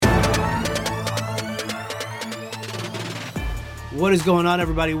What is going on,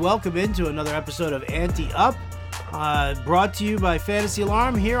 everybody? Welcome into another episode of Ante Up, brought to you by Fantasy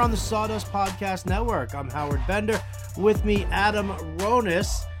Alarm here on the Sawdust Podcast Network. I'm Howard Bender. With me, Adam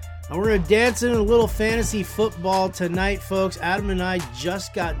Ronis. And we're going to dance in a little fantasy football tonight, folks. Adam and I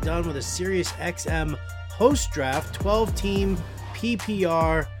just got done with a Sirius XM host draft, 12-team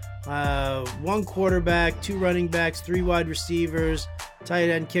PPR, one quarterback, two running backs, three wide receivers, tight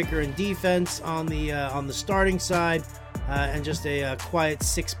end, kicker, and defense on the starting side, and just a quiet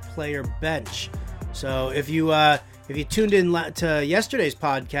 6-player bench. So if you tuned in to yesterday's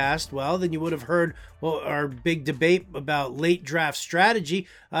podcast, well, then you would have heard our big debate about late draft strategy,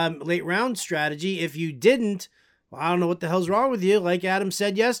 late round strategy. If you didn't, well, I don't know what the hell's wrong with you. Like Adam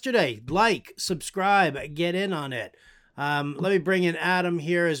said yesterday, like, subscribe, get in on it. Let me bring in Adam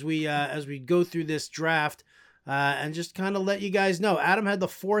here as we go through this draft, and just kind of let you guys know. Adam had the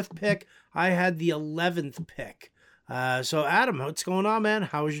 4th pick. I had the 11th pick. So Adam, what's going on, man?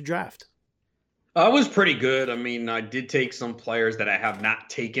 How was your draft? It was pretty good. I mean, I did take some players that I have not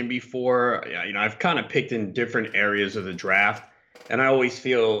taken before. I've kind of picked in different areas of the draft, and I always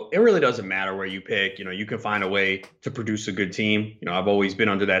feel it really doesn't matter where you pick. You can find a way to produce a good team. I've always been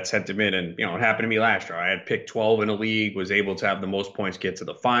under that sentiment, and it happened to me last year. I had picked 12 in a league, was able to have the most points get to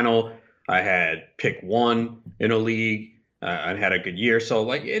the final. I had picked 1 in a league, and had a good year.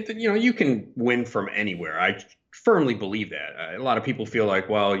 So, you can win from anywhere. I firmly believe that. A lot of people feel like,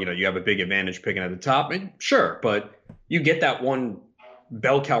 well, you have a big advantage picking at the top. And sure, but you get that one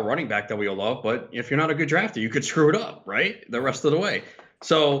bell cow running back that we all love. But if you're not a good drafter, you could screw it up, right? The rest of the way.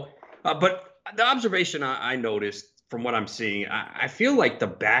 So, but the observation I noticed from what I'm seeing, I feel like the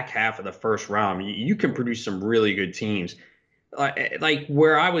back half of the first round, you can produce some really good teams. Like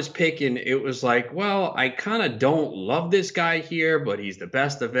where I was picking, it was like, well, I kind of don't love this guy here, but he's the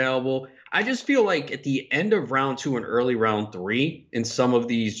best available. I just feel like at the end of round 2 and early round 3 in some of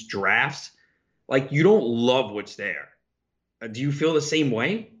these drafts, like you don't love what's there. Do you feel the same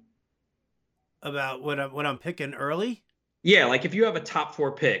way? About when I'm picking early? Yeah, like if you have a top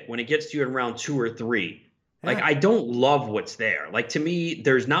 4 pick, when it gets to you in round 2 or 3, like I don't love what's there. Like to me,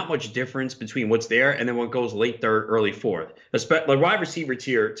 there's not much difference between what's there and then what goes late 3rd, early 4th. The wide receiver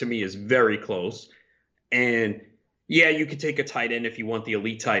tier to me is very close. And yeah, you could take a tight end if you want the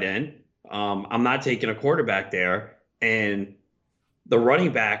elite tight end. I'm not taking a quarterback there, and the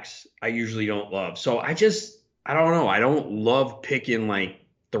running backs I usually don't love. So I don't know. I don't love picking like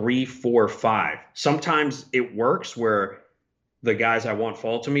 3, 4, 5. Sometimes it works where the guys I want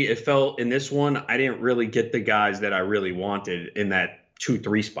fall to me. It felt in this one, I didn't really get the guys that I really wanted in that 2,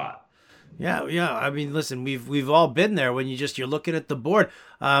 3 spot. Yeah. I mean, listen, we've all been there when you're looking at the board,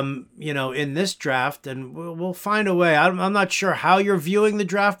 in this draft, and we'll find a way. I'm not sure how you're viewing the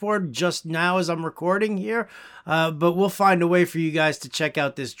draft board just now as I'm recording here, but we'll find a way for you guys to check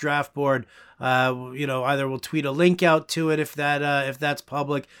out this draft board. Either we'll tweet a link out to it if that's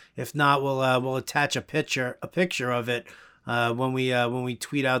public. If not, we'll attach a picture of it when we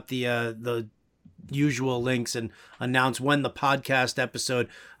tweet out the usual links and announce when the podcast episode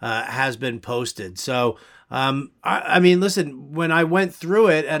has been posted. So I mean, listen, when I went through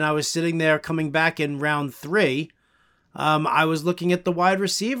it and I was sitting there coming back in round 3, I was looking at the wide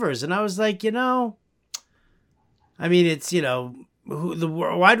receivers and I was like, I mean, it's the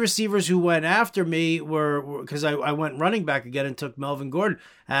wide receivers who went after me were because I went running back again and took Melvin Gordon,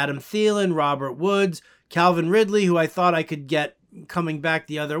 Adam Thielen, Robert Woods, Calvin Ridley, who I thought I could get coming back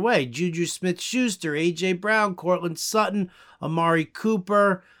the other way, Juju Smith-Schuster, A.J. Brown, Cortland Sutton, Amari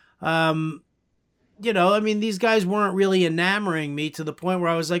Cooper. I mean, these guys weren't really enamoring me to the point where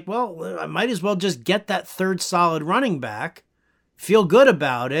I was like, well, I might as well just get that 3rd solid running back, feel good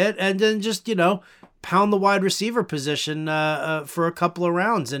about it, and then just, pound the wide receiver position for a couple of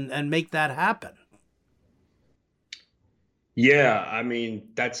rounds and make that happen. Yeah, I mean,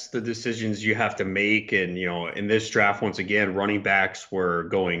 that's the decisions you have to make. And, in this draft, once again, running backs were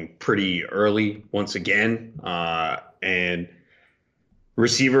going pretty early once again. And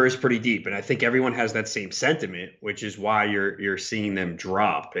receiver is pretty deep. And I think everyone has that same sentiment, which is why you're seeing them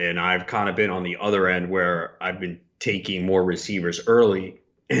drop. And I've kind of been on the other end where I've been taking more receivers early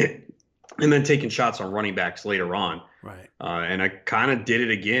and then taking shots on running backs later on. Right. And I kind of did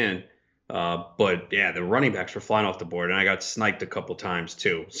it again. But yeah, the running backs were flying off the board, and I got sniped a couple times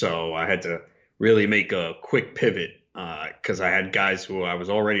too. So I had to really make a quick pivot because I had guys who I was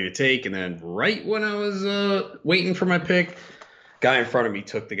all ready to take, and then right when I was waiting for my pick, guy in front of me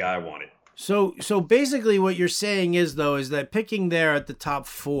took the guy I wanted. So basically, what you're saying is that picking there at the top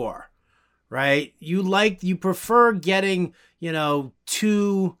 4, right? You prefer getting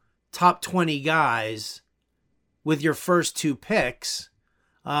 2 top 20 guys with your first two picks,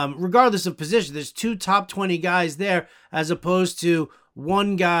 regardless of position. There's two top 20 guys there as opposed to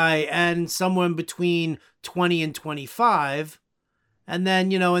one guy and someone between 20 and 25. And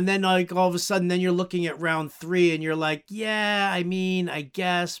then, and then like all of a sudden, then you're looking at round 3 and you're like, yeah, I mean, I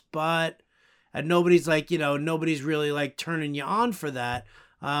guess, but, and nobody's like, nobody's really like turning you on for that.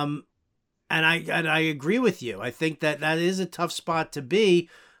 And I agree with you. I think that is a tough spot to be,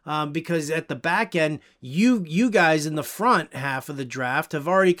 because at the back end, you guys in the front half of the draft have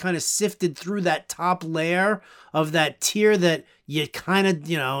already kind of sifted through that top layer of that tier that you kind of,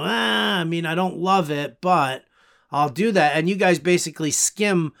 I mean, I don't love it, but I'll do that. And you guys basically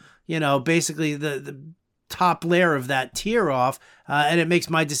skim, basically the top layer of that tier off, and it makes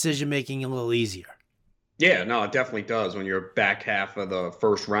my decision making a little easier. Yeah, no, it definitely does. When you're back half of the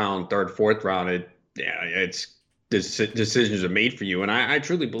first round, third, fourth round, it's decisions are made for you. And I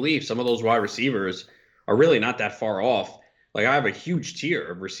truly believe some of those wide receivers are really not that far off. Like, I have a huge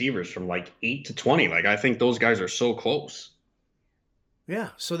tier of receivers from like 8 to 20. Like, I think those guys are so close. Yeah,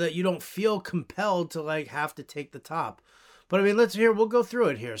 so that you don't feel compelled to like have to take the top. But I mean, we'll go through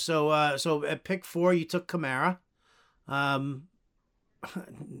it here. So so at pick 4, you took Kamara. Obviously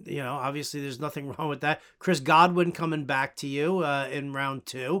there's nothing wrong with that. Chris Godwin coming back to you in round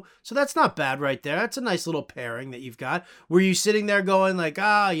 2. So that's not bad right there. That's a nice little pairing that you've got. Were you sitting there going like,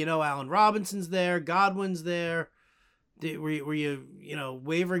 Allen Robinson's there, Godwin's there? Were you,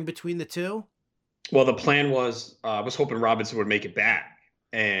 wavering between the two? Well, the plan was, I was hoping Robinson would make it back.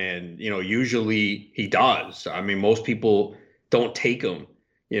 And, usually he does. I mean, most people don't take him.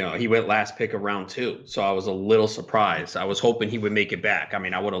 He went last pick of round 2. So I was a little surprised. I was hoping he would make it back. I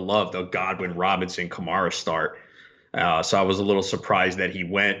mean, I would have loved a Godwin, Robinson, Kamara start. So I was a little surprised that he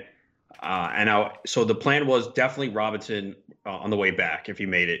went. So the plan was definitely Robinson on the way back if he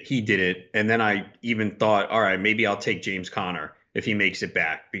made it. He didn't. And then I even thought, all right, maybe I'll take James Conner if he makes it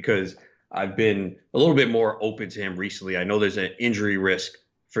back, because I've been a little bit more open to him recently. I know there's an injury risk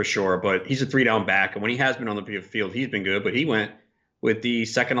for sure, but he's a 3-down back. And when he has been on the field, he's been good. But he went with the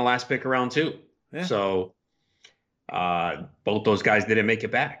second to last pick of round 2. Yeah. So both those guys didn't make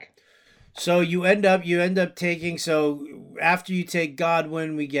it back. So you end up taking, so after you take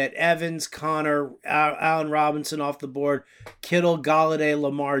Godwin, we get Evans, Connor, Allen Robinson off the board, Kittle, Golladay,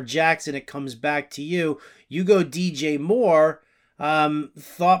 Lamar Jackson. It comes back to you. You go DJ Moore.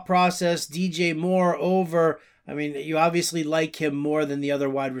 Thought process, DJ Moore over, I mean, you obviously like him more than the other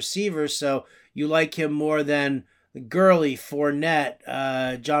wide receivers, so you like him more than Gurley,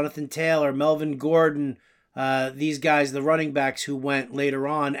 Fournette, Jonathan Taylor, Melvin Gordon, these guys, the running backs who went later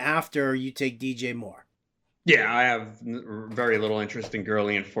on after you take DJ Moore. Yeah, I have very little interest in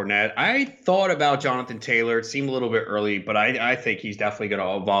Gurley and Fournette. I thought about Jonathan Taylor. It seemed a little bit early, but I think he's definitely going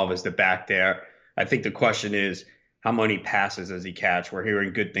to evolve as the back there. I think the question is, how many passes does he catch? We're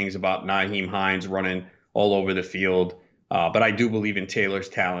hearing good things about Nyheim Hines running all over the field. But I do believe in Taylor's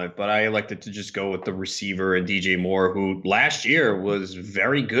talent. But I elected to just go with the receiver and DJ Moore, who last year was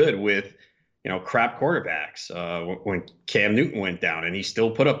very good with, crap quarterbacks when Cam Newton went down. And he still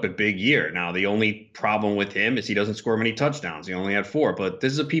put up a big year. Now, the only problem with him is he doesn't score many touchdowns. He only had 4. But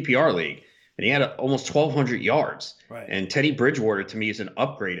this is a PPR league. And he had almost 1,200 yards. Right. And Teddy Bridgewater, to me, is an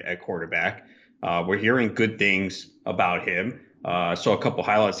upgrade at quarterback. We're hearing good things about him. Saw a couple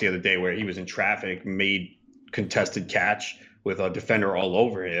highlights the other day where he was in traffic, made contested catch with a defender all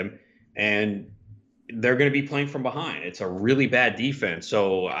over him, and they're going to be playing from behind. It's a really bad defense.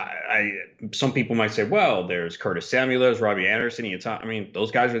 So some people might say, well, there's Curtis Samuel, there's Robbie Anderson. I mean, those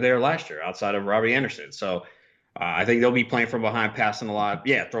guys were there last year outside of Robbie Anderson. So I think they'll be playing from behind, passing a lot.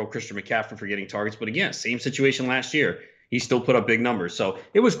 Yeah, throw Christian McCaffrey for getting targets. But again, same situation last year. He still put up big numbers. So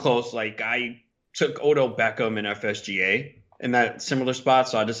it was close. Like, I took Odell Beckham in FSGA in that similar spot,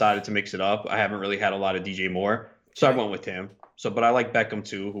 so I decided to mix it up. I haven't really had a lot of DJ Moore, so I went with him. But I like Beckham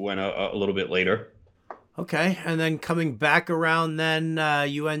too, who went a little bit later. Okay, and then coming back around, then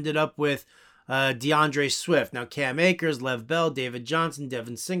you ended up with DeAndre Swift. Now, Cam Akers, Lev Bell, David Johnson,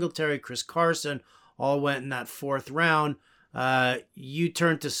 Devin Singletary, Chris Carson all went in that 4th round. You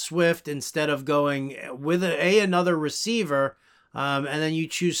turned to Swift instead of going with another receiver. And then you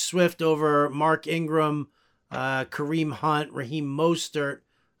choose Swift over Mark Ingram, Kareem Hunt, Raheem Mostert,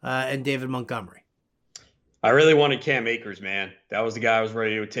 and David Montgomery. I really wanted Cam Akers, man. That was the guy I was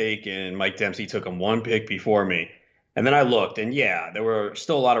ready to take, and Mike Dempsey took him 1 pick before me. And then I looked, and yeah, there were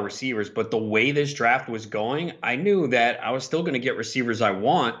still a lot of receivers, but the way this draft was going, I knew that I was still going to get receivers I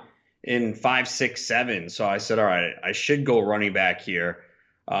want in 5, 6, 7. So I said, all right, I should go running back here.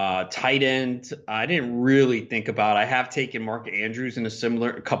 Tight end, I didn't really think about. I have taken Mark Andrews in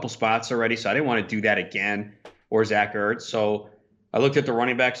a couple spots already, so I didn't want to do that again. or Zach Ertz. So I looked at the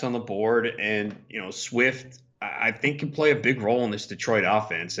running backs on the board, and Swift, I think, can play a big role in this Detroit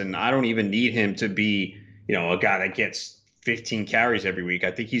offense. And I don't even need him to be, a guy that gets 15 carries every week. I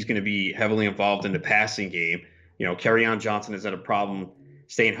think he's going to be heavily involved in the passing game. Kerryon Johnson has had a problem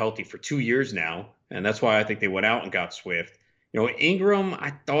staying healthy for 2 years now, and that's why I think they went out and got Swift. Ingram,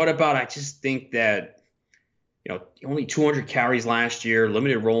 I thought about. I just think that only 200 carries last year,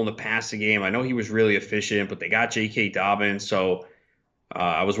 limited role in the passing game. I know he was really efficient, but they got J.K. Dobbins, so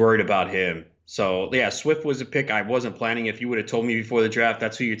I was worried about him. So, yeah, Swift was a pick I wasn't planning. If you would have told me before the draft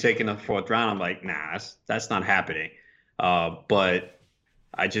that's who you're taking in the fourth round, I'm like, nah, that's not happening. But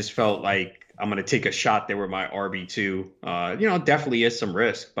I just felt like I'm going to take a shot there with my RB2. Definitely is some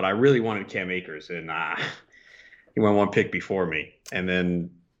risk, but I really wanted Cam Akers, and he went one pick before me. And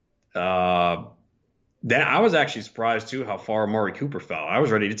then I was actually surprised, too, how far Amari Cooper fell. I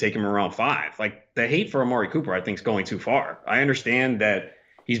was ready to take him around 5. Like, the hate for Amari Cooper, I think, is going too far. I understand that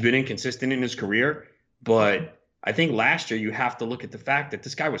he's been inconsistent in his career, but I think last year you have to look at the fact that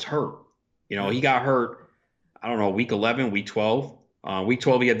this guy was hurt. He got hurt, I don't know, week 11, week 12. Week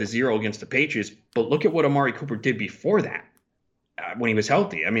 12, he had the 0 against the Patriots. But look at what Amari Cooper did before that when he was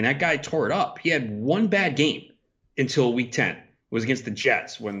healthy. I mean, that guy tore it up. He had one bad game until week 10. It was against the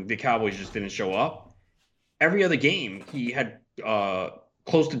Jets when the Cowboys just didn't show up. Every other game, he had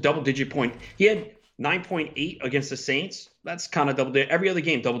close to double-digit point. He had 9.8 against the Saints. That's kind of double-digit. Every other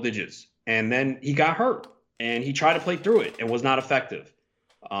game, double digits. And then he got hurt, and he tried to play through it and was not effective.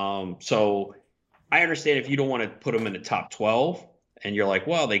 So I understand if you don't want to put him in the top 12, and you're like,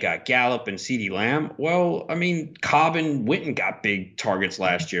 well, they got Gallup and CeeDee Lamb. Well, I mean, Cobb and Witten got big targets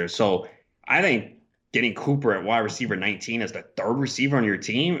last year. So I think getting Cooper at wide receiver 19 as the third receiver on your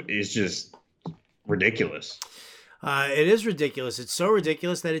team is just ridiculous. It is ridiculous. It's so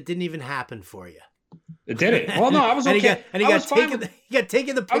ridiculous that it didn't even happen for you. It didn't. Well, no, I was okay. He got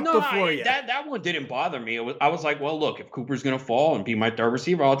taken the pick before you. That one didn't bother me. I was like, well, look, if Cooper's going to fall and be my third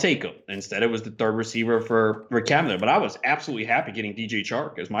receiver, I'll take him. Instead, it was the third receiver for Camden. But I was absolutely happy getting DJ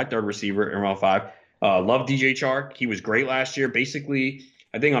Chark as my third receiver in round 5. Love DJ Chark. He was great last year. Basically,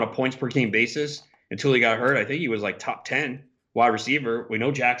 I think on a points per game basis, until he got hurt, I think he was like top 10 wide receiver. We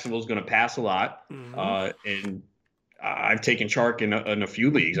know Jacksonville's going to pass a lot. And I've taken Chark in a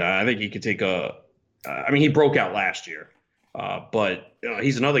few leagues. I think he could take he broke out last year. But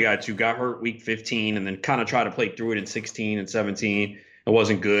he's another guy, too. Got hurt week 15 and then kind of tried to play through it in 16 and 17. It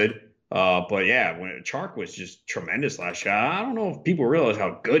wasn't good. But, yeah, when Chark was just tremendous last year. I don't know if people realize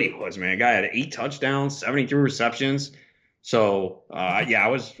how good he was, man. The guy had 8 touchdowns, 73 receptions. So, I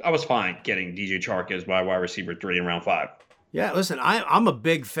was fine getting DJ Chark as my wide receiver 3 in round 5. Yeah, listen, I'm a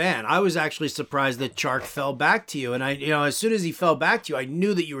big fan. I was actually surprised that Chark fell back to you. And as soon as he fell back to you, I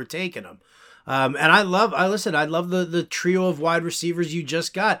knew that you were taking him. And I love the trio of wide receivers you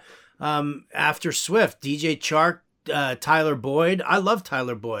just got after Swift, DJ Chark, Tyler Boyd. I love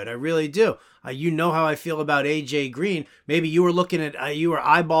Tyler Boyd. I really do. You know how I feel about AJ Green. Maybe you were you were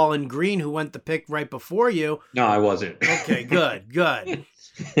eyeballing Green, who went the pick right before you. No, I wasn't. Okay, good.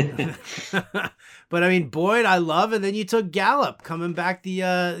 But I mean, Boyd, I love, and then you took Gallup coming back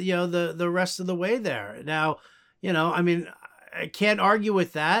the rest of the way there. Now, I mean, I can't argue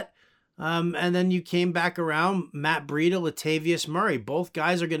with that. And then you came back around, Matt Breida, Latavius Murray. Both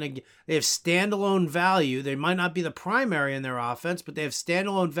guys they have standalone value. They might not be the primary in their offense, but they have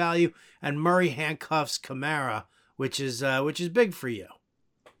standalone value, and Murray handcuffs Kamara, which is big for you.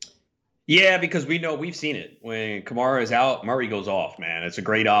 Yeah, because we've seen it. When Kamara is out, Murray goes off, man. It's a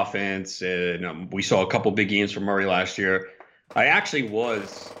great offense. And we saw a couple big games from Murray last year. I actually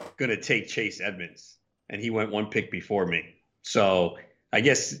was going to take Chase Edmonds, and he went one pick before me. So I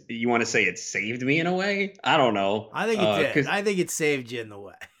guess you want to say it saved me in a way? I don't know. I think it did. I think it saved you in the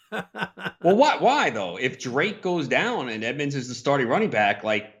way. Well, why, though? If Drake goes down and Edmonds is the starting running back,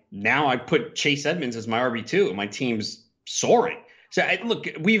 like now I put Chase Edmonds as my RB2 and my team's soaring. So, look,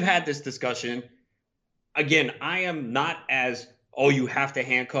 we've had this discussion. Again, I am not as, you have to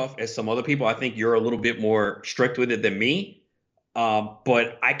handcuff as some other people. I think you're a little bit more strict with it than me.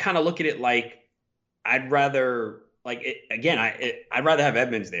 But I kind of look at it like I'd rather have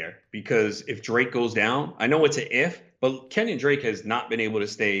Edmonds there because if Drake goes down, I know it's an if, but Kenyon Drake has not been able to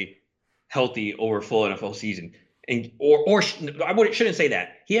stay healthy over a full NFL season. Shouldn't say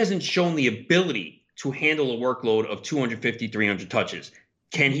that. He hasn't shown the ability to handle a workload of 250, 300 touches.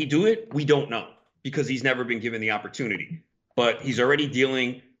 Can he do it? We don't know because he's never been given the opportunity. But he's already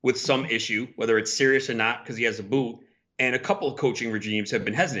dealing with some issue, whether it's serious or not, because he has a boot. And a couple of coaching regimes have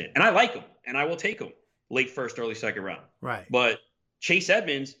been hesitant. And I like him, and I will take him late first, early second round. Right. But Chase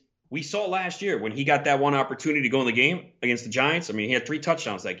Edmonds, We saw last year when he got that one opportunity to go in the game against the Giants. I mean, he had 3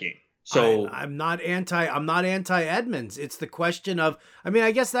 touchdowns that game. So I'm not anti Edmonds. It's the question of, I mean,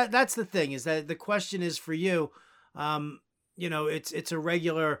 I guess that's the thing, is that the question is for you. It's a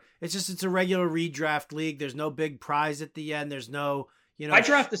regular redraft league. There's no big prize at the end. There's no, I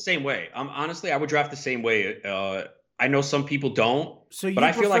draft the same way. Honestly, I would draft the same way. I know some people don't, so but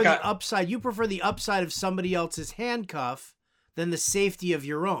I feel like upside. You prefer the upside of somebody else's handcuff than the safety of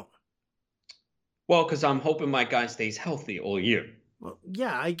your own. Well, because I'm hoping my guy stays healthy all year. Well,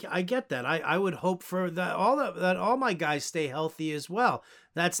 yeah, I get that. I would hope for that all my guys stay healthy as well.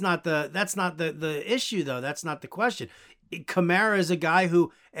 That's not the issue though. That's not the question. Kamara is a guy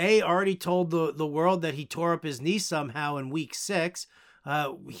who already told the world that he tore up his knee somehow in week 6.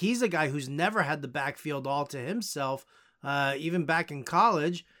 He's a guy who's never had the backfield all to himself, even back in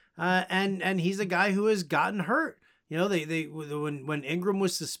college. And he's a guy who has gotten hurt. When Ingram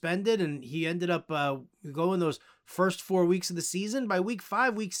was suspended and he ended up going those first 4 weeks of the season, by week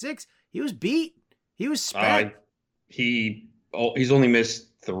 5, week 6, he was beat. He was spent. He's only missed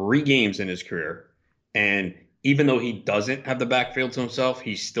 3 games in his career. And even though he doesn't have the backfield to himself,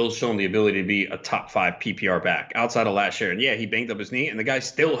 he's still shown the ability to be a top 5 PPR back outside of last year. And yeah, he banged up his knee, and the guy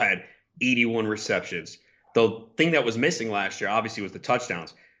still had 81 receptions. The thing that was missing last year, obviously, was the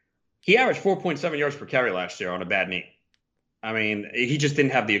touchdowns. He averaged 4.7 yards per carry last year on a bad knee. I mean, he just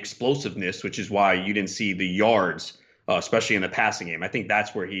didn't have the explosiveness, which is why you didn't see the yards, especially in the passing game. I think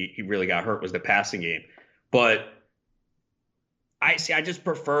that's where he really got hurt, was the passing game. But I just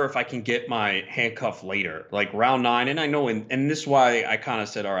prefer if I can get my handcuff later, like round 9. And I know, and this is why I kind of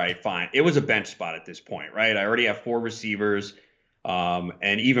said, all right, fine. It was a bench spot at this point, right? I already have 4 receivers.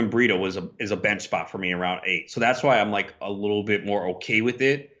 And even Breida is a bench spot for me in round 8. So that's why I'm like a little bit more okay with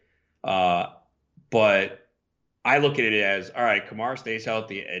it. But I look at it as, all right, Kamara stays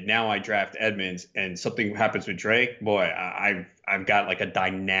healthy, and now I draft Edmonds, and something happens with Drake. Boy, I've got like a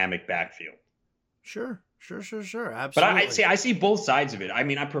dynamic backfield. Sure, absolutely. But I see both sides of it. I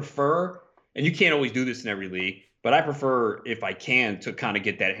mean, I prefer, and you can't always do this in every league, but I prefer, if I can, to kind of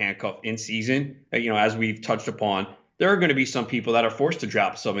get that handcuff in season. As we've touched upon, there are going to be some people that are forced to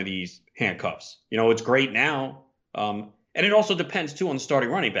drop some of these handcuffs. It's great now. And it also depends, too, on the starting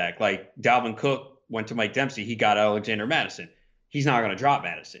running back. Like Dalvin Cook went to Mike Dempsey. He got Alexander Madison. He's not going to drop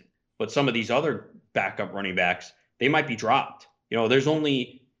Madison. But some of these other backup running backs, they might be dropped. There's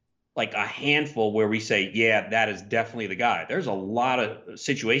only like a handful where we say, yeah, that is definitely the guy. There's a lot of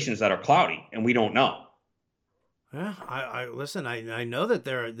situations that are cloudy, and we don't know. Yeah, I listen. I know that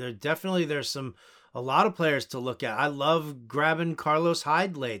there's a lot of players to look at. I love grabbing Carlos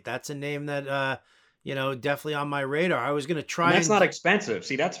Hyde late. That's a name that definitely on my radar. I was going to try. And that's not expensive.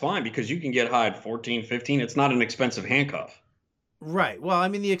 See, that's fine because you can get Hyde 14, 15. It's not an expensive handcuff. Right. Well, I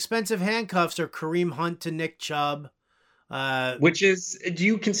mean, the expensive handcuffs are Kareem Hunt to Nick Chubb. Which is, do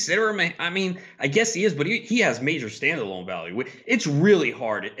you consider him? I mean, I guess he is, but he has major standalone value. It's really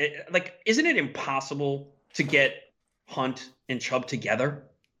hard. Isn't it impossible to get Hunt and Chubb together?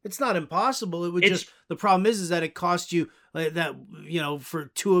 It's not impossible. It would the problem is that it costs you for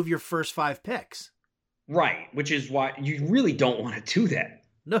 2 of your first 5 picks. Right. Which is why you really don't want to do that.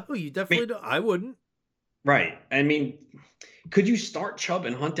 No, you definitely don't. I wouldn't. Right. I mean, could you start Chubb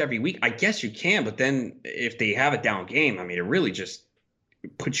and Hunt every week? I guess you can, but then if they have a down game, I mean, it really just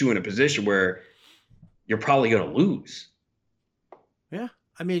puts you in a position where you're probably going to lose. Yeah.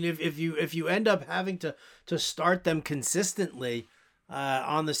 I mean, if you end up having to start them consistently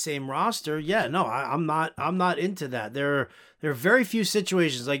on the same roster, yeah, no, I'm not into that. There are very few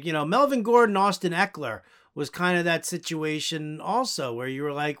situations like, Melvin Gordon, Austin Eckler was kind of that situation also, where you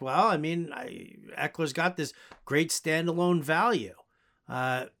were like, well, I mean, Eckler's got this great standalone value.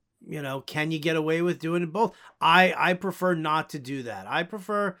 Can you get away with doing it both? I prefer not to do that. I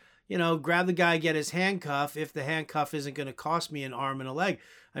prefer, grab the guy, get his handcuff if the handcuff isn't going to cost me an arm and a leg.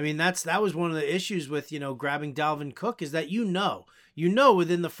 I mean, that was one of the issues with, grabbing Dalvin Cook, is that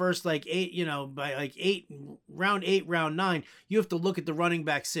within the first by round 8, round 9, you have to look at the running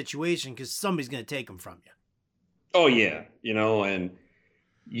back situation because somebody's going to take him from you. Oh, yeah. And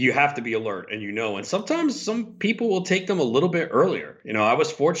you have to be alert, and sometimes some people will take them a little bit earlier. I was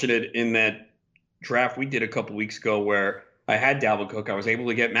fortunate in that draft we did a couple weeks ago where I had Dalvin Cook. I was able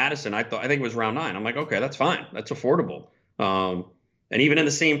to get Madison. I think it was round 9. I'm like, okay, that's fine. That's affordable. And even in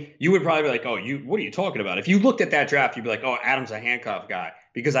the same, you would probably be like, what are you talking about? If you looked at that draft, you'd be like, oh, Adam's a handcuff guy,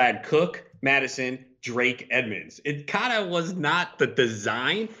 because I had Cook, Madison, Drake, Edmonds. It kind of was not the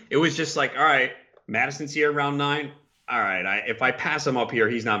design. It was just like, all right, Madison's here round 9. All right, if I pass him up here,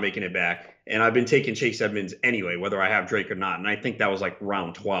 he's not making it back. And I've been taking Chase Edmonds anyway, whether I have Drake or not. And I think that was like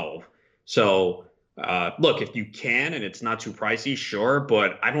round 12. So look, if you can and it's not too pricey, sure,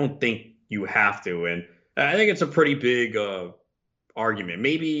 but I don't think you have to. And I think it's a pretty big argument.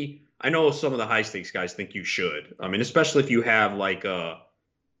 Maybe I know some of the high stakes guys think you should. I mean, especially if you have like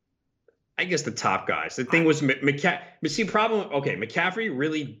I guess the top guys. The thing was see, problem. Okay, McCaffrey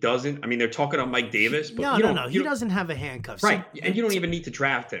really doesn't. I mean, they're talking about Mike Davis, but no. He doesn't have a handcuff, right? And you don't even need to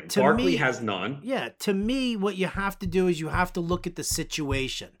draft him. Barkley has none. Yeah, to me, what you have to do is you have to look at the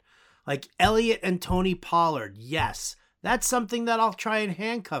situation. Like Elliott and Tony Pollard, yes, that's something that I'll try and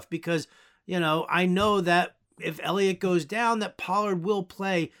handcuff because I know that if Elliott goes down, that Pollard will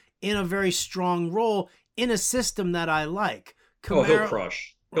play in a very strong role in a system that I like. He'll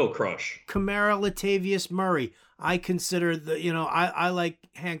crush. He'll crush. Kamara, Latavius Murray. I consider I like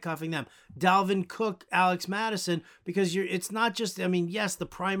handcuffing them. Dalvin Cook, Alex Madison, because it's not just, yes, the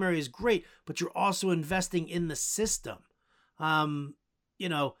primary is great, but you're also investing in the system.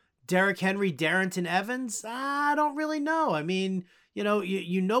 Derrick Henry, Darrington Evans, I don't really know. I mean,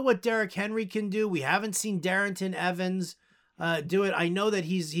 you know what Derrick Henry can do. We haven't seen Darrington Evans do it. I know that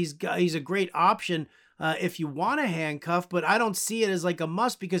he's a great option if you want to handcuff, but I don't see it as like a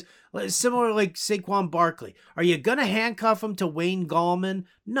must because similar like Saquon Barkley. Are you going to handcuff him to Wayne Gallman?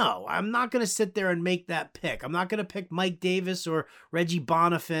 No, I'm not going to sit there and make that pick. I'm not going to pick Mike Davis or Reggie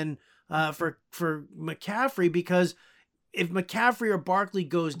Bonifin for McCaffrey because if McCaffrey or Barkley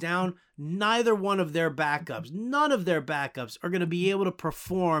goes down, none of their backups are going to be able to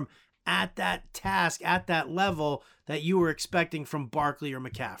perform at that task, at that level that you were expecting from Barkley or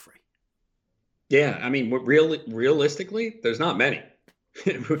McCaffrey. Yeah, I mean, realistically, there's not many,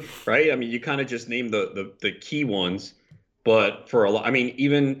 right? I mean, you kind of just named the key ones, but for a lot, I mean,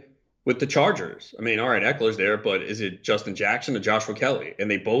 even with the Chargers, I mean, all right, Eckler's there, but is it Justin Jackson or Joshua Kelly? And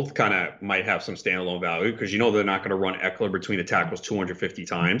they both kind of might have some standalone value because they're not going to run Eckler between the tackles 250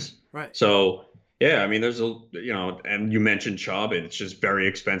 times. Right. So, yeah, I mean, there's and you mentioned Chubb, and it's just very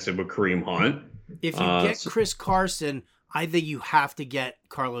expensive with Kareem Hunt. If you get Chris Carson, I think you have to get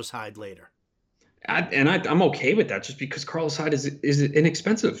Carlos Hyde later. I'm okay with that just because Carlos Hyde is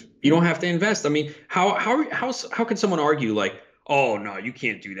inexpensive. You don't have to invest. I mean, how can someone argue like, oh, no, you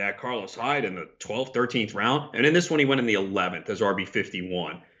can't do that. Carlos Hyde in the 12th, 13th round. And in this one, he went in the 11th as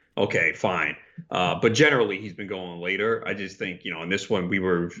RB51. Okay, fine. But generally, he's been going later. I just think, in this one,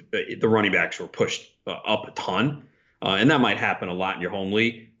 the running backs were pushed up a ton. And that might happen a lot in your home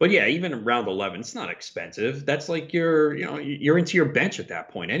league. But yeah, even around 11, it's not expensive. That's like you're into your bench at that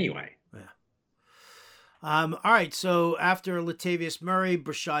point anyway. All right, so after Latavius Murray,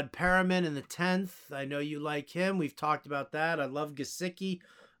 Brashad Perriman in the 10th. I know you like him. We've talked about that. I love Gesicki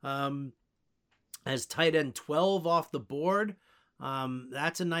as tight end 12 off the board.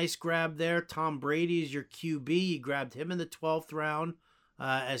 That's a nice grab there. Tom Brady is your QB. You grabbed him in the 12th round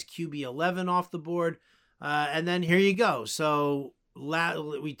as QB 11 off the board. And then here you go. So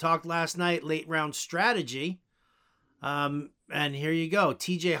we talked last night, late round strategy. And here you go.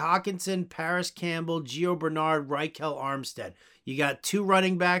 TJ Hawkinson, Paris Campbell, Gio Bernard, Rykel Armstead. You got two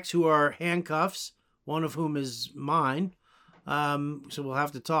running backs who are handcuffs, one of whom is mine. So we'll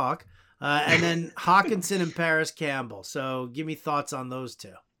have to talk. And then Hawkinson and Paris Campbell. So give me thoughts on those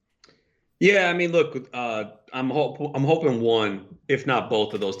two. Yeah, I mean, look, I'm hoping one, if not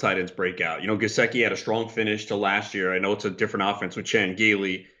both of those tight ends break out. Gesicki had a strong finish to last year. I know it's a different offense with Chan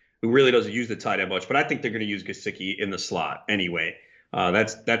Gailey, who really doesn't use the tight end much, but I think they're going to use Gesicki in the slot anyway.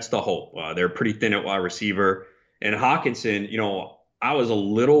 That's the hope. They're pretty thin at wide receiver. And Hawkinson, I was a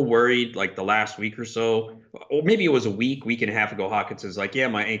little worried like the last week or so, or maybe it was a week and a half ago. Hawkinson's like, yeah,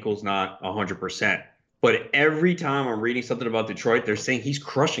 my ankle's not 100%. But every time I'm reading something about Detroit, they're saying he's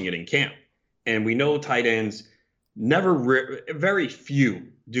crushing it in camp. And we know tight ends very few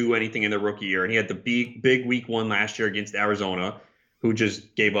do anything in their rookie year. And he had the big week one last year against Arizona, who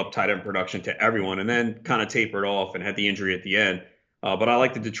just gave up tight end production to everyone and then kind of tapered off and had the injury at the end. But I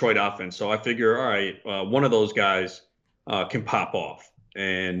like the Detroit offense. So I figure, all right, one of those guys can pop off.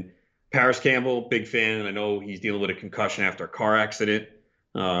 And Paris Campbell, big fan. And I know he's dealing with a concussion after a car accident.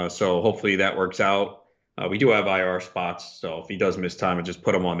 So hopefully that works out. We do have IR spots. So if he does miss time, I just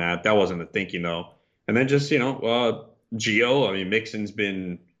put him on that. That wasn't the thinking, though. And then just, Gio, I mean, Mixon's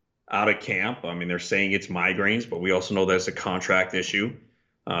been out of camp. I mean, they're saying it's migraines, but we also know that's a contract issue.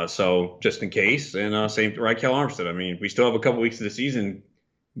 So just in case, and same for Rykel Armstead. I mean, we still have a couple weeks of the season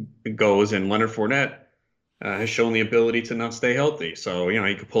goes, and Leonard Fournette has shown the ability to not stay healthy. So,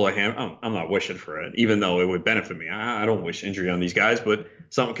 he could pull a ham. I'm not wishing for it, even though it would benefit me. I don't wish injury on these guys, but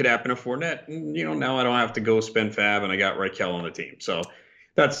something could happen to Fournette. And, now I don't have to go spend fab, and I got Rykel on the team. So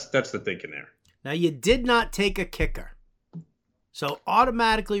That's the thinking there. Now, you did not take a kicker. So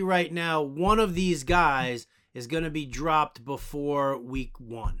automatically right now, one of these guys is going to be dropped before week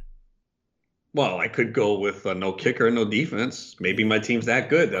 1. Well, I could go with no kicker, no defense. Maybe my team's that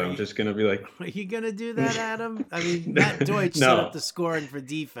good that I'm just going to be like. Are you going to do that, Adam? I mean, Matt Deutsch No. set up the scoring for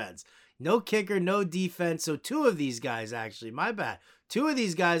defense. No kicker, no defense. So 2 of these guys, actually, my bad. 2 of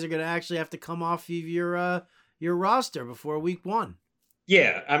these guys are going to actually have to come off of your roster before week 1.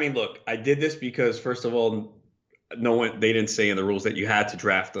 Yeah, I mean, look, I did this because first of all, they didn't say in the rules that you had to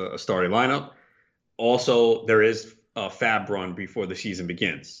draft a starting lineup. Also, there is a fab run before the season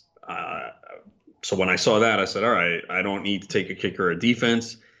begins. So when I saw that, I said, all right, I don't need to take a kicker or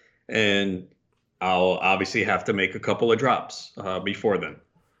defense, and I'll obviously have to make a couple of drops before then.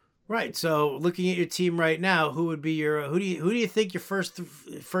 Right. So looking at your team right now, who do you think your first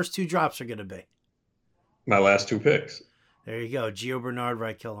 2 drops are going to be? My last 2 picks. There you go. Gio Bernard,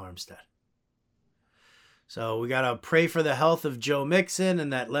 Raquel Armstead. So we got to pray for the health of Joe Mixon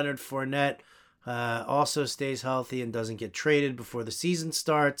and that Leonard Fournette also stays healthy and doesn't get traded before the season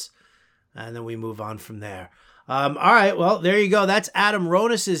starts. And then we move on from there. All right. Well, there you go. That's Adam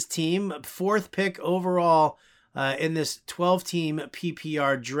Ronis's team. 4th pick overall in this 12-team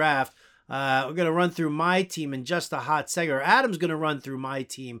PPR draft. We're going to run through my team in just a hot second. Or Adam's going to run through my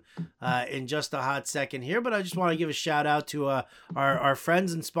team in just a hot second here. But I just want to give a shout out to our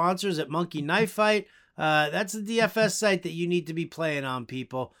friends and sponsors at Monkey Knife Fight. That's the DFS site that you need to be playing on,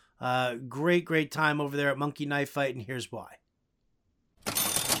 people. Great time over there at Monkey Knife Fight, and here's why.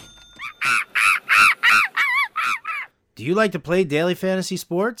 Do you like to play daily fantasy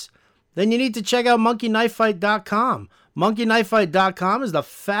sports? Then you need to check out monkeyknifefight.com. monkeyknifefight.com is the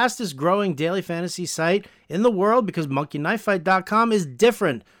fastest growing daily fantasy site in the world because monkeyknifefight.com is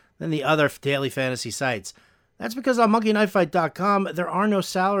different than the other daily fantasy sites. That's because on monkeyknifefight.com there are no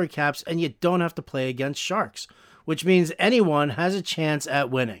salary caps and you don't have to play against sharks, which means anyone has a chance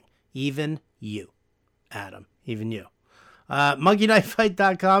at winning. Even you, Adam, even you.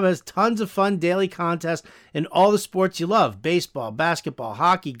 MonkeyKnifeFight.com has tons of fun daily contests in all the sports you love. Baseball, basketball,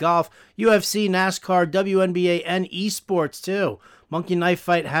 hockey, golf, UFC, NASCAR, WNBA, and esports too. Monkey Knife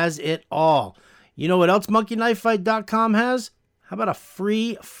Fight has it all. You know what else MonkeyKnifeFight.com has? How about a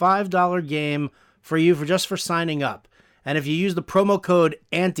free $5 game for you for signing up? And if you use the promo code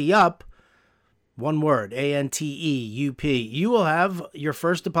ANTEUP, one word, ANTEUP, you will have your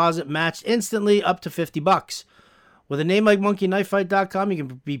first deposit matched instantly up to $50. With a name like monkeyknifefight.com, you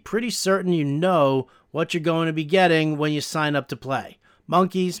can be pretty certain you know what you're going to be getting when you sign up to play.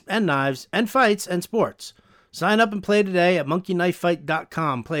 Monkeys and knives and fights and sports. Sign up and play today at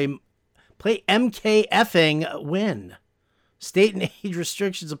monkeyknifefight.com. Play MKFing win. State and age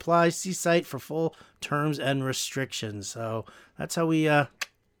restrictions apply. See site for full terms and restrictions. So that's how we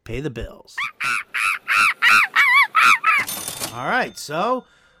pay the bills. All right, so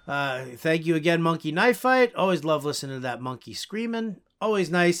thank you again, Monkey Knife Fight. Always love listening to that monkey screaming. Always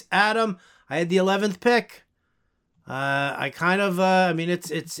nice. Adam, I had the 11th pick. I kind of,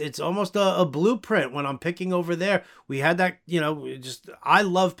 it's almost a blueprint when I'm picking over there. We had that, I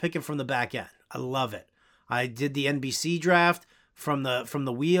love picking from the back end. I love it. I did the NBC draft from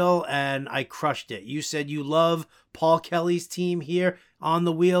the wheel and I crushed it. You said you love Paul Kelly's team here on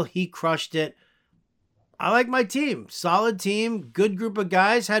the wheel. He crushed it. I like my team. Solid team. Good group of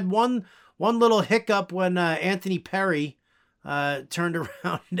guys. Had one little hiccup when Anthony Perry turned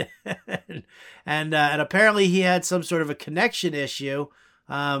around and apparently he had some sort of a connection issue.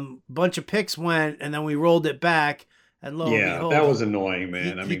 Bunch of picks went and then we rolled it back and lo and behold, that was annoying,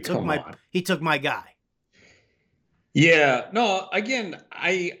 man. Come on. He took my guy. Yeah, no, again,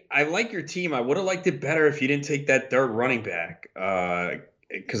 I like your team. I would have liked it better if you didn't take that third running back.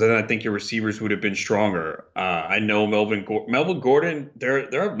 Because then I think your receivers would have been stronger. I know Melvin Gordon, there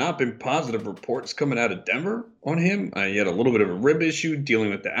have not been positive reports coming out of Denver on him. He had a little bit of a rib issue dealing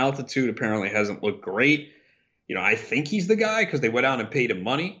with the altitude. Apparently hasn't looked great. I think he's the guy because they went out and paid him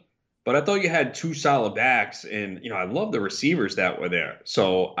money. But I thought you had 2 solid backs. And, I love the receivers that were there.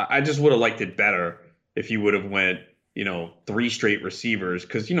 So I just would have liked it better if you would have went, 3 straight receivers.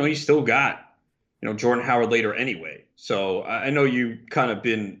 Because, you still got Jordan Howard later anyway. So I know you kind of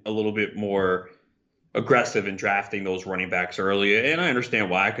been a little bit more aggressive in drafting those running backs earlier. And I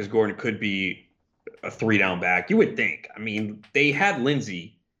understand why, because Gordon could be a 3-down back. You would think. I mean, they had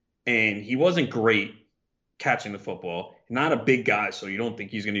Lindsey, and he wasn't great catching the football. Not a big guy, so you don't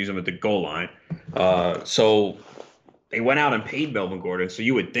think he's going to use him at the goal line. So they went out and paid Melvin Gordon, so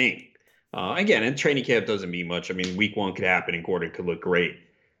you would think. Again, and training camp doesn't mean much. I mean, week 1 could happen, and Gordon could look great.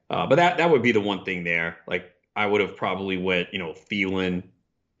 But that would be the one thing there. Like, I would have probably went, Thielen,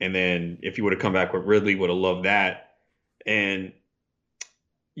 And then if you would have come back with Ridley, would have loved that. And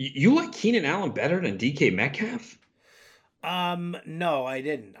you like Keenan Allen better than DK Metcalf? No, I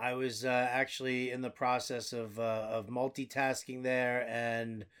didn't. I was actually in the process of multitasking there,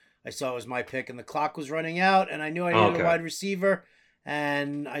 and I saw it was my pick, and the clock was running out, and I knew I needed a Okay. wide receiver,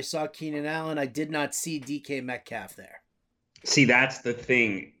 and I saw Keenan Allen. I did not see DK Metcalf there. See, that's the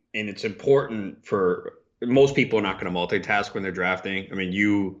thing. And it's important for most people are not going to multitask when they're drafting. I mean,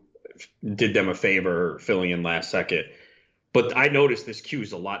 you did them a favor filling in last second. But I noticed this queue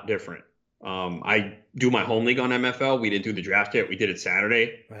is a lot different. I do my home league on MFL. We didn't do the draft yet. We did it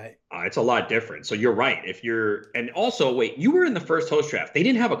Saturday. Right. It's a lot different. So you're right. And also, wait, you were in the first host draft. They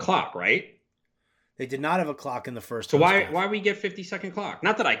didn't have a clock, right? They did not have a clock in the first. So why we get 50-second clock?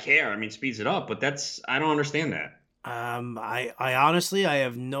 Not that I care. I mean, speeds it up, but I don't understand that. I honestly, I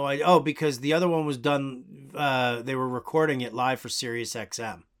have no idea. Oh, because the other one was done. They were recording it live for Sirius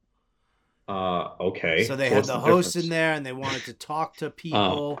XM. Okay. So they had the hosts in there, and they wanted to talk to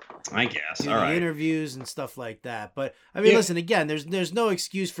people. I guess. Do All the right. interviews and stuff like that. But I mean, listen, again, there's no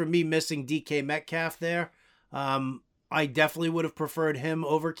excuse for me missing DK Metcalf there. I definitely would have preferred him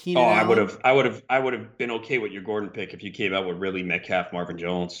over Keenan Allen. I would have been okay with your Gordon pick if you came out with Ridley, Metcalf, Marvin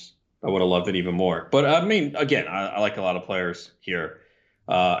Jones. I would have loved it even more. But I mean, again, I like a lot of players here.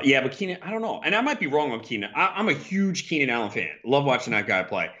 But Keenan, I don't know. And I might be wrong on Keenan. I'm a huge Keenan Allen fan. Love watching that guy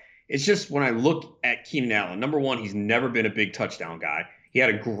play. It's just when I look at Keenan Allen, number one, he's never been a big touchdown guy. He had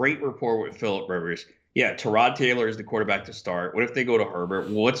a great rapport with Phillip Rivers. Yeah, Tyrod Taylor is the quarterback to start. What if they go to Herbert?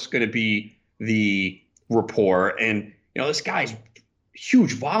 What's going to be the rapport? And, this guy's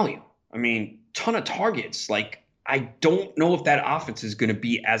huge volume. I mean, ton of targets. Like, I don't know if that offense is going to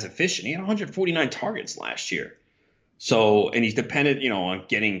be as efficient. He had 149 targets last year. So, and he's dependent, on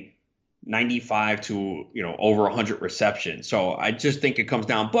getting 95 to, over 100 receptions. So I just think it comes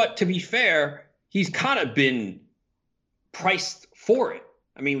down. But to be fair, he's kind of been priced for it.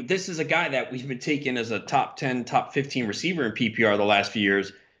 I mean, this is a guy that we've been taking as a top 10, top 15 receiver in PPR the last few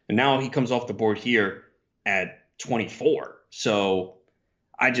years. And now he comes off the board here at 24. So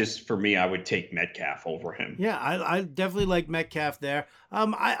for me, I would take Metcalf over him. Yeah, I definitely like Metcalf there.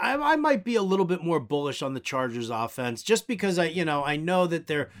 I might be a little bit more bullish on the Chargers offense just because I know that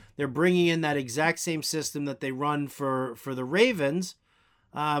they're bringing in that exact same system that they run for the Ravens,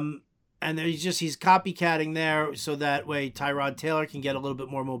 and he's copycatting there so that way Tyrod Taylor can get a little bit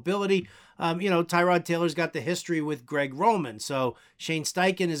more mobility. Tyrod Taylor's got the history with Greg Roman, so Shane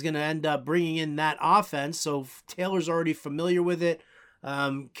Steichen is going to end up bringing in that offense. So Taylor's already familiar with it.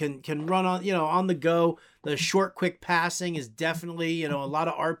 Can run on the go. The short, quick passing is definitely, a lot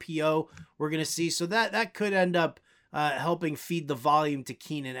of RPO we're going to see. So that could end up helping feed the volume to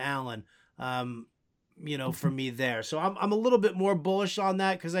Keenan Allen, for me there. So I'm a little bit more bullish on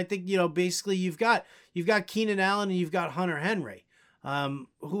that because I think, basically you've got Keenan Allen and you've got Hunter Henry.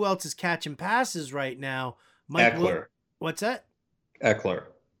 Who else is catching passes right now? Eckler. What's that? Eckler.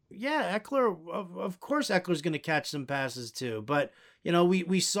 Yeah, Eckler. Of course, Eckler's going to catch some passes too. But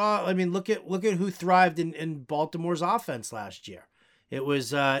we saw. I mean, look at who thrived in Baltimore's offense last year. It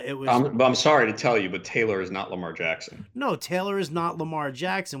was. I'm sorry to tell you, but Taylor is not Lamar Jackson. No, Taylor is not Lamar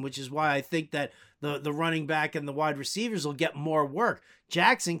Jackson, which is why I think that the running back and the wide receivers will get more work.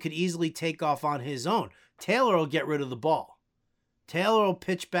 Jackson could easily take off on his own. Taylor will get rid of the ball. Taylor will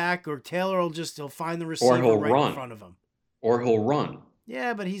pitch back, or he'll find the receiver in front of him, or he'll run.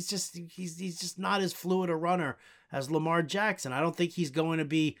 Yeah, but he's just not as fluid a runner as Lamar Jackson. I don't think he's going to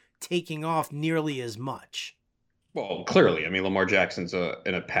be taking off nearly as much. Well, clearly, I mean, Lamar Jackson's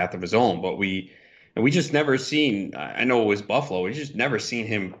in a path of his own, but we just never seen. I know it was Buffalo. We just never seen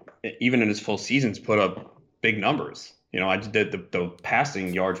him, even in his full seasons, put up big numbers. I just did the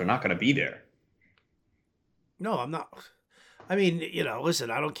passing yards are not going to be there. No, I'm not. I mean, listen,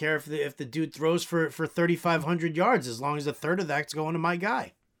 I don't care if the dude throws for 3,500 yards as long as a third of that's going to my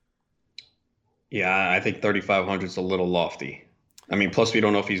guy. Yeah, I think 3,500 is a little lofty. I mean, plus we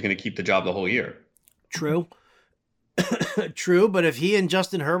don't know if he's going to keep the job the whole year. True. True, but if he and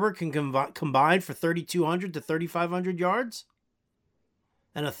Justin Herbert can combine for 3,200 to 3,500 yards,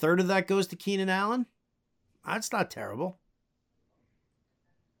 and a third of that goes to Keenan Allen, that's not terrible.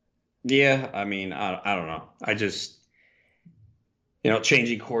 Yeah, I mean, I don't know. I just...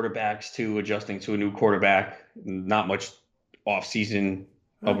 changing quarterbacks to adjusting to a new quarterback, not much off-season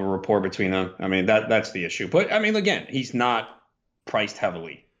of a rapport between them. I mean, that's the issue. But, I mean, again, he's not priced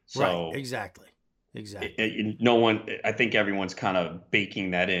heavily. So right, exactly. No one, I think everyone's kind of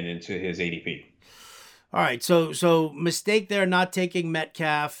baking that into his ADP. All right, so mistake there not taking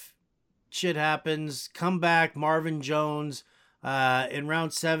Metcalf. Shit happens. Come back, Marvin Jones. In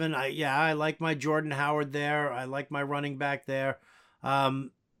round 7, I like my Jordan Howard there. I like my running back there.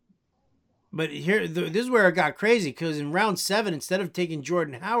 But this is where it got crazy, because in round 7, instead of taking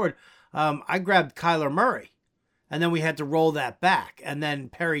Jordan Howard, I grabbed Kyler Murray. And then we had to roll that back. And then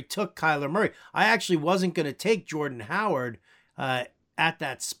Perry took Kyler Murray. I actually wasn't going to take Jordan Howard at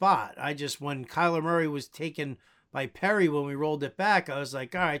that spot. When Kyler Murray was taken by Perry, when we rolled it back, I was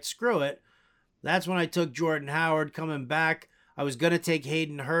like, all right, screw it. That's when I took Jordan Howard coming back. I was going to take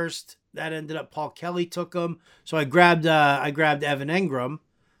Hayden Hurst. That ended up Paul Kelly took him. So I grabbed Evan Engram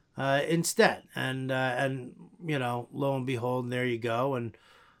instead. And lo and behold, there you go. And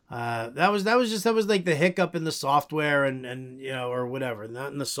that was like the hiccup in the software and or whatever,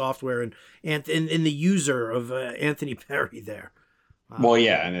 not in the software and in the user of Anthony Perry there. Well,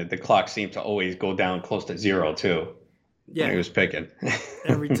 yeah, and the clock seemed to always go down close to 0 too. Yeah, when he was picking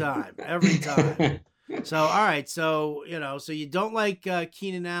every time. So all right, so you don't like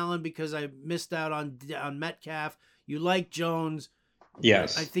Keenan Allen because I missed out on Metcalf. You like Jones.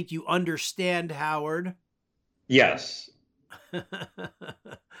 Yes. I think you understand Howard. Yes.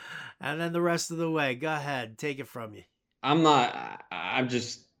 And then the rest of the way, go ahead, take it from you. I'm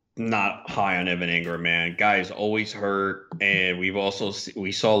just not high on Evan Engram, man. Guy's always hurt, and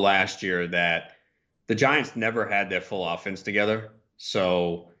we saw last year that the Giants never had their full offense together.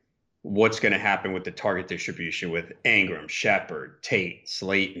 So what's going to happen with the target distribution with Engram, Shepard, Tate,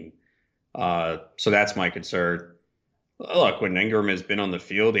 Slayton? So that's my concern. Look, when Engram has been on the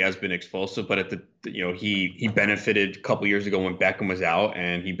field, he has been explosive, but he benefited a couple years ago when Beckham was out,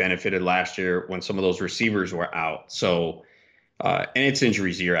 and he benefited last year when some of those receivers were out. So, and it's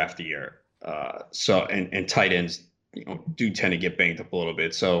injuries year after year. And tight ends, do tend to get banged up a little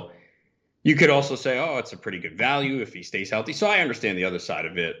bit. So you could also say, oh, it's a pretty good value if he stays healthy. So I understand the other side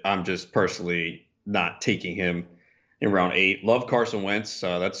of it. I'm just personally not taking him in round 8. Love Carson Wentz.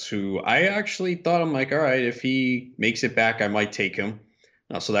 That's who I actually thought. I'm like, all right, if he makes it back, I might take him.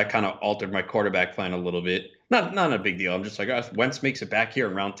 So that kind of altered my quarterback plan a little bit. Not a big deal. I'm just like, if Wentz makes it back here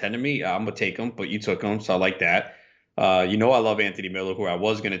in round 10 to me, I'm going to take him. But you took him, so I like that. I love Anthony Miller, who I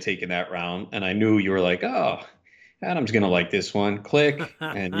was going to take in that round. And I knew you were like, oh, Adam's going to like this one. Click.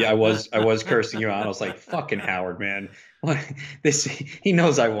 And yeah, I was cursing you out. I was like, fucking Howard, man. He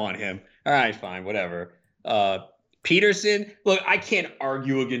knows I want him. All right, fine, whatever. Peterson, look, I can't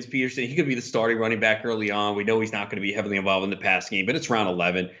argue against Peterson. He could be the starting running back early on. We know he's not going to be heavily involved in the pass game, but it's round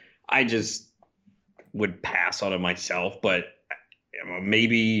 11. I just would pass on it myself, but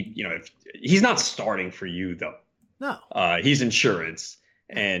maybe, if he's not starting for you though. No. He's insurance,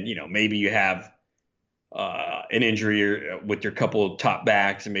 and maybe you have an injury with your couple of top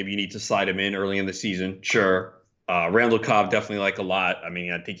backs, and maybe you need to slide him in early in the season. Sure. Randall Cobb definitely like a lot. I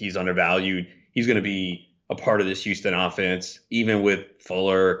mean, I think he's undervalued. He's going to be a part of this Houston offense, even with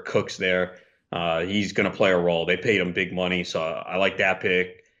Fuller, Cooks there. He's going to play a role. They paid him big money, so I like that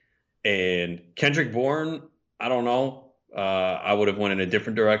pick. And Kendrick Bourne, I don't know. I would have went in a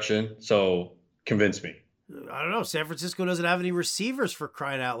different direction, so convince me. I don't know. San Francisco doesn't have any receivers, for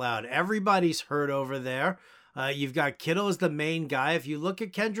crying out loud. Everybody's hurt over there. You've got Kittle as the main guy. If you look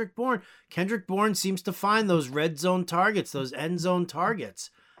at Kendrick Bourne seems to find those red zone targets, those end zone targets.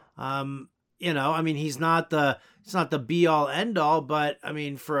 He's not the be all end all, but I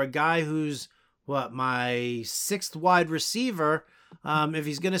mean, for a guy who's my 6th wide receiver, if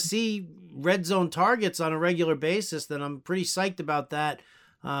he's going to see red zone targets on a regular basis, then I'm pretty psyched about that.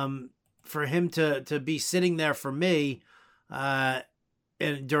 For him to be sitting there for me,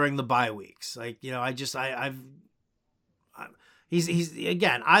 during the bye weeks, he's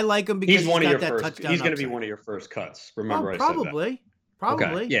again, I like him because he's one of your first. He's going to be one of your first cuts. Remember, probably.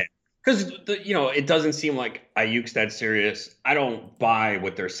 Okay. Yeah. Because, it doesn't seem like Ayuk's that serious. I don't buy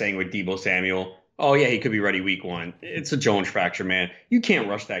what they're saying with Deebo Samuel. Oh, yeah, he could be ready week 1. It's a Jones fracture, man. You can't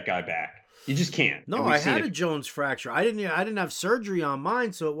rush that guy back. You just can't. No, I had a Jones fracture. I didn't have surgery on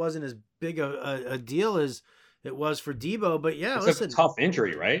mine, so it wasn't as big a deal as it was for Deebo. But, yeah, it's a tough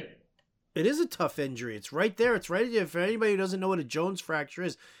injury, right? It is a tough injury. It's right there. It's right there. For anybody who doesn't know what a Jones fracture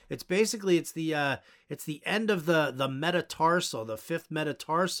is, it's the end of the metatarsal, the 5th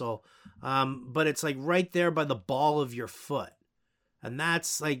metatarsal, but it's like right there by the ball of your foot, and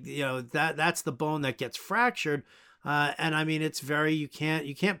that's like that's the bone that gets fractured, and I mean it's you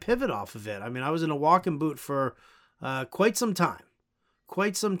can't pivot off of it. I mean I was in a walking boot for quite some time,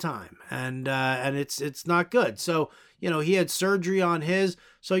 and it's not good. So he had surgery on his.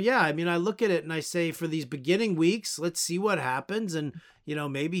 So yeah, I mean I look at it and I say for these beginning weeks, let's see what happens, and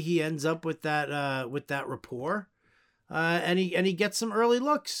maybe he ends up with that rapport. and he gets some early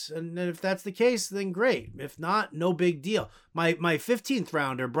looks. And if that's the case, then great. If not, no big deal. My 15th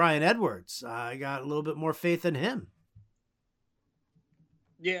rounder, Brian Edwards, I got a little bit more faith in him.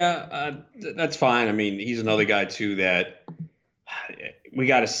 Yeah, that's fine. I mean, he's another guy too that we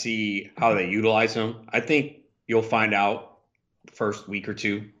got to see how they utilize him. I think you'll find out the first week or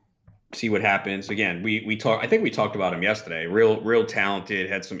two, see what happens. Again, we talk. I think we talked about him yesterday. Real talented.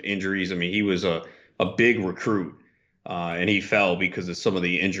 Had some injuries. I mean, he was a big recruit, and he fell because of some of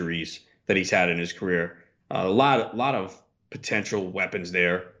the injuries that he's had in his career. A lot of potential weapons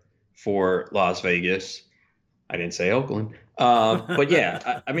there for Las Vegas. I didn't say Oakland. But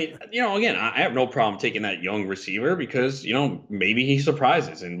yeah, I mean, again, I have no problem taking that young receiver because, maybe he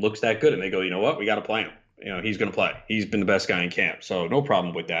surprises and looks that good and they go, you know what, we got to play him. He's going to play. He's been the best guy in camp. So no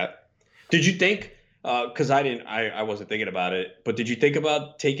problem with that. Did you think, because I wasn't thinking about it, but did you think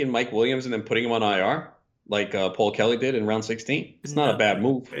about taking Mike Williams and then putting him on IR like Paul Kelly did in round 16? It's not a bad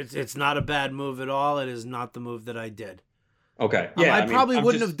move. It's not a bad move at all. It is not the move that I did. Okay. Yeah, I probably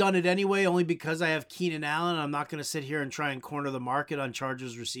wouldn't have done it anyway, only because I have Keenan Allen. I'm not going to sit here and try and corner the market on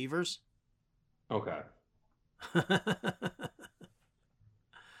Chargers receivers. Okay.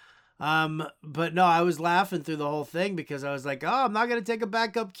 But no, I was laughing through the whole thing because I was like, oh, I'm not going to take a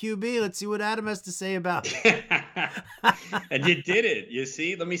backup QB. Let's see what Adam has to say about it. And you did it. You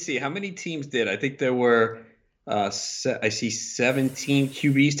see? Let me see. How many teams did? I think there were... I see 17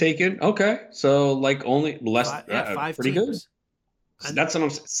 QBs taken. Okay, so like only less. Five pretty teams. Good. So that's what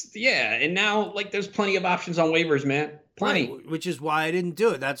I'm. Yeah, and now like there's plenty of options on waivers, man. Plenty. Right, which is why I didn't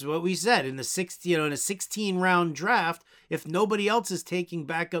do it. That's what we said in the 16 round draft. If nobody else is taking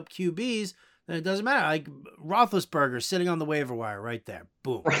backup QBs, then it doesn't matter. Like Roethlisberger sitting on the waiver wire right there.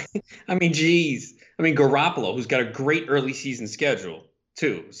 Boom. Right. I mean, geez. I mean, Garoppolo, who's got a great early season schedule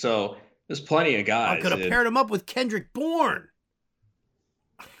too. So. There's plenty of guys. I could have paired him up with Kendrick Bourne.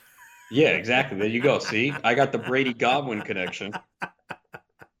 Yeah, exactly. There you go. See, I got the Brady Godwin connection.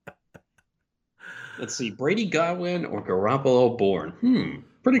 Let's see, Brady Godwin or Garoppolo Bourne.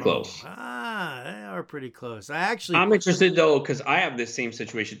 Pretty close. They are pretty close. I'm interested though because I have this same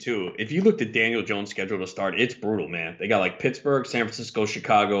situation too. If you looked at Daniel Jones' schedule to start, it's brutal, man. They got like Pittsburgh, San Francisco,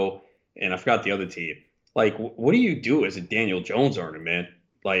 Chicago, and I forgot the other team. Like, what do you do as a Daniel Jones owner, man?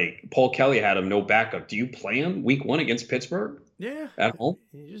 Like Paul Kelly had him no backup. Do you play him week 1 against Pittsburgh? Yeah. At home?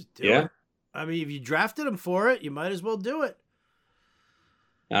 You just do it. I mean, if you drafted him for it, you might as well do it.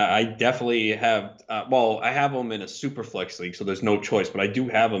 I definitely have. I have him in a super flex league, so there's no choice. But I do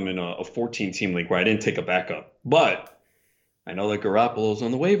have him in a 14-team league where I didn't take a backup. But I know that Garoppolo's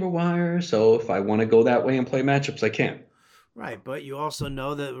on the waiver wire, so if I want to go that way and play matchups, I can. Right, but you also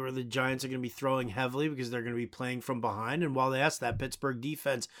know that where the Giants are going to be throwing heavily because they're going to be playing from behind. And while that Pittsburgh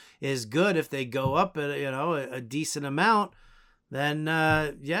defense is good, if they go up at a decent amount, then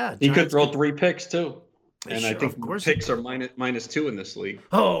he could throw 3 picks too. And I think of course picks are -2 in this league.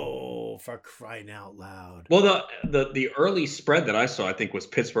 Oh, for crying out loud! Well, the early spread that I saw, I think, was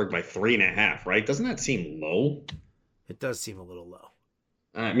Pittsburgh by 3.5. Right? Doesn't that seem low? It does seem a little low.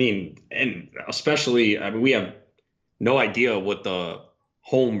 I mean, and especially, we have no idea what the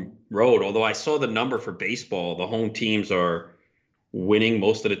home road, although I saw the number for baseball, the home teams are winning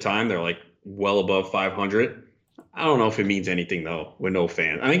most of the time. They're like well above 500. I don't know if it means anything though with no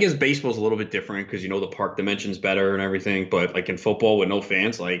fans. I guess baseball's a little bit different because the park dimension's better and everything, but like in football with no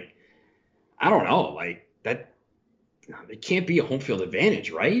fans, like I don't know, like that it can't be a home field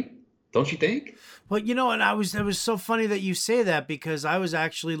advantage, right? Don't you think? Well, and it was so funny that you say that because I was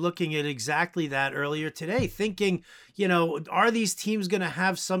actually looking at exactly that earlier today, thinking, are these teams going to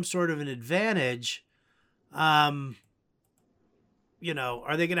have some sort of an advantage? Are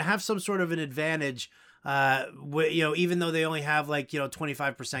they going to have some sort of an advantage? Even though they only have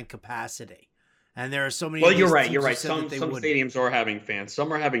 25% capacity, and there are so many. Well, you're right. You're right. Some stadiums are having fans.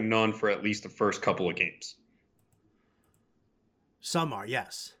 Some are having none for at least the first couple of games. Some are,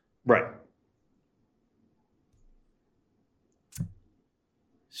 yes. Right.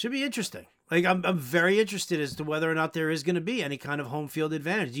 Should be interesting. Like I'm very interested as to whether or not there is going to be any kind of home field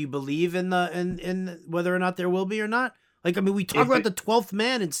advantage. Do you believe in whether or not there will be or not? Like, we talk about the 12th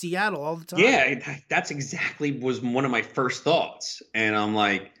man in Seattle all the time. Yeah, that's exactly was one of my first thoughts. And I'm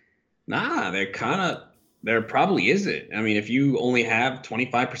like, nah, there probably isn't. If you only have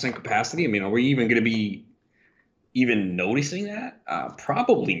 25% capacity, are we even going to be even noticing that?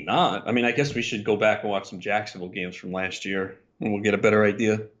 Probably not. I guess we should go back and watch some Jacksonville games from last year and we'll get a better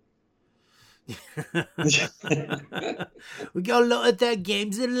idea. We go look at their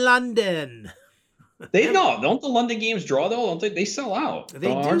games in London. Don't the London games draw though? Don't they sell out?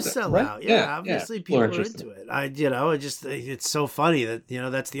 They do sell right? out. Yeah, obviously people are into it. It's so funny that,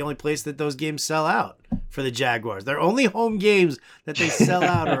 that's the only place that those games sell out for the Jaguars. Their only home games that they sell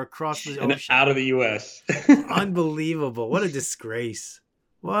out are across the ocean. And out of the US. Unbelievable. What a disgrace.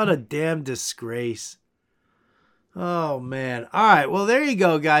 What a damn disgrace. Oh man. All right. Well, there you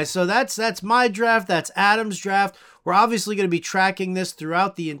go, guys. So that's my draft. That's Adam's draft. We're obviously going to be tracking this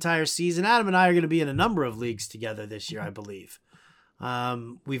throughout the entire season. Adam and I are going to be in a number of leagues together this year, I believe.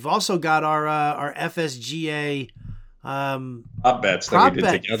 We've also got our FSGA prop bets that we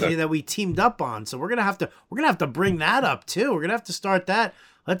did together that we teamed up on. So we're gonna have to bring that up too. We're gonna have to start that.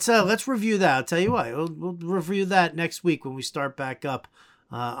 Let's review that. I'll tell you what. We'll review that next week when we start back up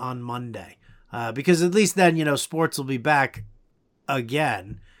on Monday. Because at least then, sports will be back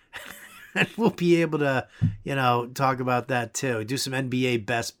again. And we'll be able to, talk about that too. Do some NBA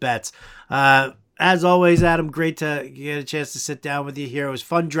best bets. As always, Adam, great to get a chance to sit down with you here. It was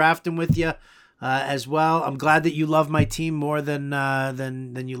fun drafting with you as well. I'm glad that you love my team more than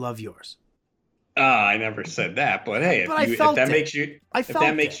you love yours. I never said that, but hey, if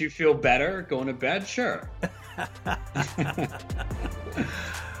that makes you feel better going to bed, sure.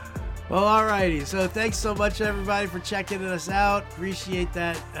 Well, all righty. So thanks so much, everybody, for checking us out. Appreciate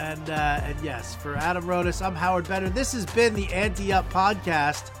that. And yes, for Adam Rodas, I'm Howard Bender. This has been the Ante Up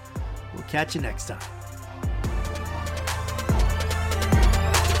Podcast. We'll catch you next time.